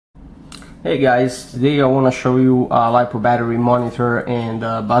Hey guys, today I want to show you a Lipo battery monitor and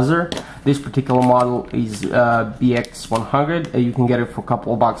buzzer. This particular model is BX100. You can get it for a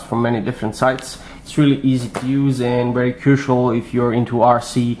couple of bucks from many different sites. It's really easy to use and very crucial if you're into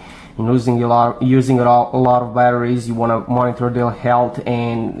RC and using a lot of batteries. You want to monitor their health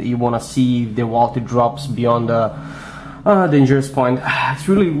and you want to see if the voltage drops beyond the dangerous point. It's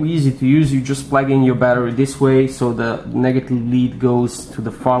really easy to use. You just plug in your battery this way, so the negative lead goes to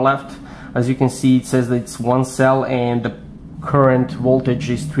the far left. As you can see, it says that it's one cell and the current voltage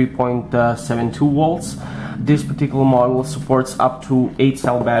is 3.72 volts. This particular model supports up to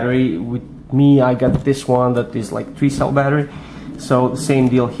 8-cell battery. With me, I got this one that is like 3-cell battery. So the same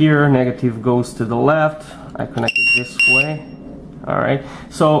deal here, negative goes to the left. I connect it this way. Alright,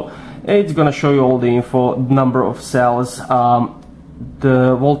 so it's gonna show you all the info, number of cells,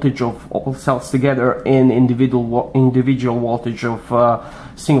 the voltage of all cells together, and individual voltage of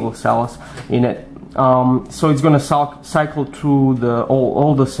single cells in it. So it's gonna cycle through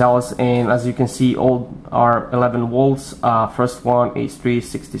all the cells, and as you can see, all are 11 volts. First one is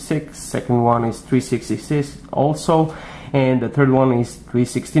 366, second one is 366 also, and the third one is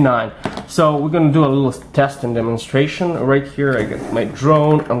 369. So we're gonna do a little test and demonstration. Right here I got my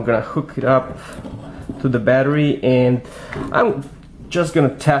drone. I'm gonna hook it up to the battery, and I'm just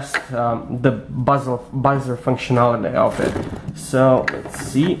gonna test the buzzer functionality of it. So let's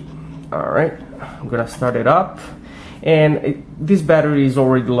see. Alright, I'm gonna start it up, and this battery is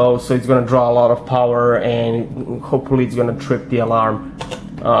already low, so it's gonna draw a lot of power, and hopefully it's gonna trip the alarm.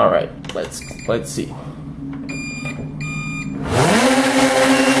 Alright, let's see.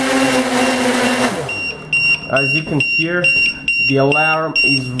 As you can hear, the alarm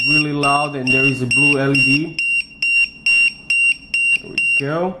is really loud and there is a blue LED. There we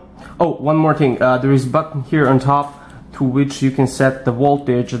go. Oh, one more thing, there is a button here on top to which you can set the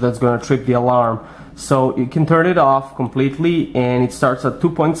voltage that's going to trip the alarm. So you can turn it off completely, and it starts at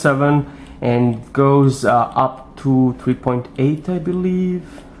 2.7 and goes up to 3.8, I believe.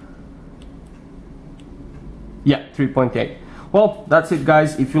 Yeah, 3.8. Well, that's it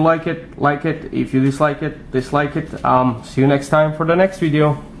guys. If you like it, like it. If you dislike it, dislike it. See you next time for the next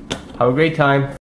video. Have a great time.